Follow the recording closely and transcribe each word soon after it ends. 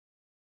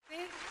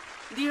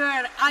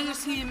Dear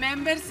IOC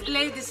members,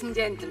 ladies and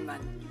gentlemen,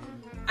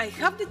 I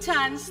have the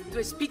chance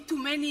to speak to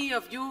many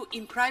of you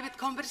in private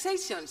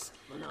conversations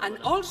and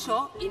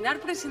also in our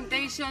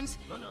presentations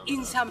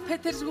in St.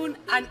 Petersburg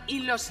and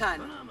in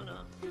Lausanne.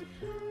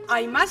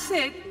 I must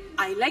say,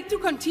 I like to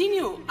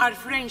continue our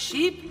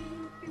friendship,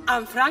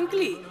 and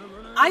frankly,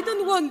 I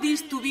don't want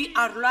this to be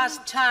our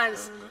last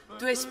chance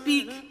to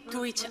speak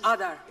to each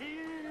other.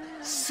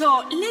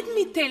 So let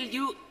me tell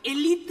you a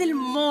little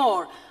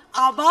more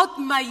about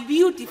my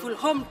beautiful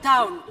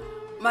hometown,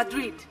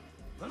 Madrid.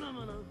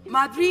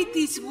 Madrid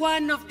is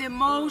one of the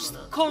most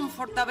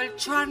comfortable,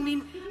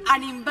 charming,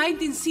 and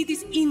inviting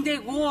cities in the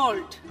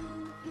world.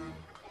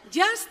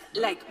 Just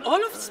like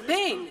all of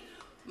Spain,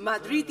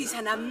 Madrid is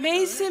an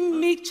amazing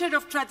mixture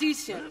of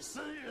traditions.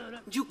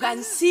 You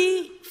can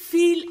see,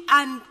 feel,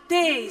 and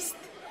taste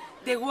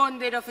the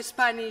wonder of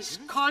Spanish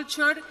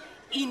culture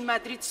in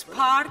Madrid's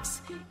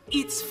parks,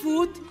 its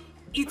food,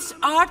 its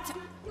art,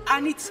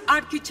 and its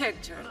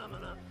architecture.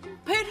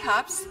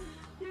 Perhaps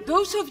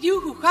those of you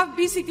who have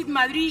visited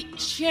Madrid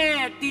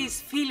share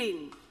this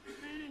feeling.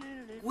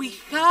 We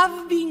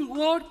have been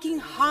working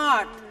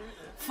hard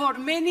for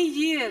many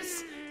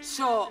years,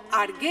 so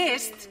our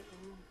guests,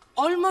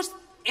 almost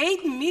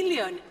 8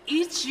 million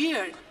each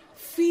year,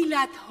 feel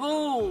at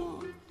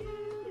home.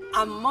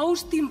 And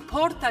most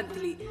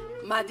importantly,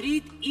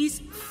 Madrid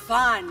is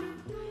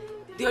fun.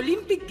 The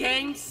Olympic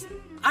Games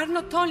are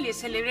not only a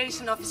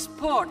celebration of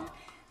sport,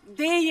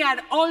 they are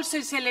also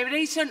a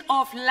celebration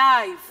of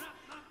life.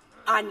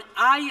 And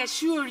I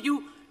assure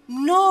you,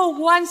 no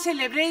one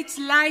celebrates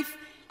life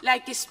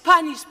like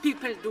Spanish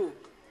people do.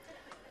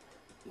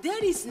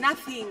 There is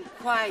nothing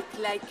quite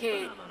like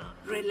a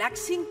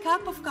relaxing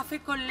cup of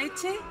café con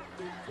leche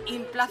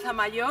in Plaza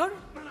Mayor,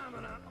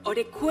 or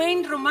a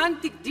quaint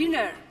romantic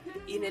dinner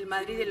in El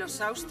Madrid de los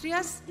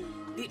Austrias,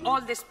 the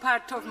oldest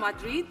part of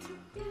Madrid.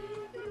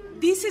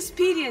 These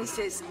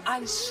experiences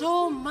and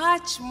so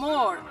much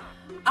more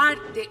are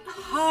the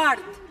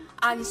heart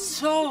and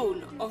soul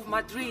of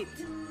Madrid.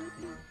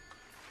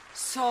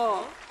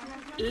 So,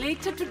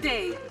 later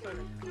today,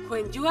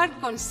 when you are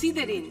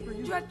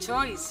considering your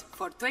choice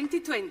for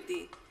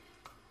 2020,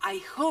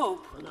 I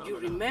hope you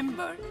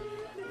remember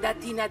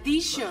that in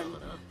addition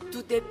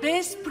to the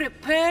best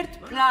prepared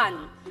plan,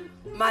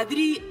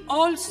 Madrid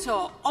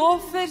also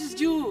offers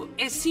you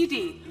a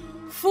city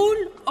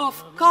full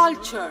of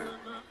culture,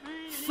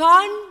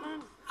 fun,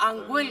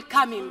 and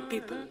welcoming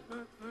people.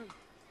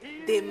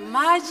 The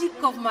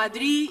magic of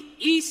Madrid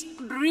is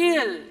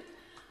real,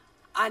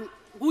 and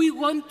we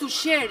want to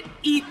share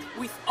it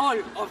with all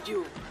of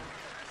you.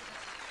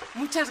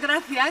 Muchas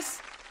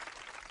gracias.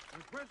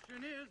 The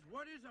question is,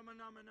 what is a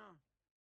phenomena?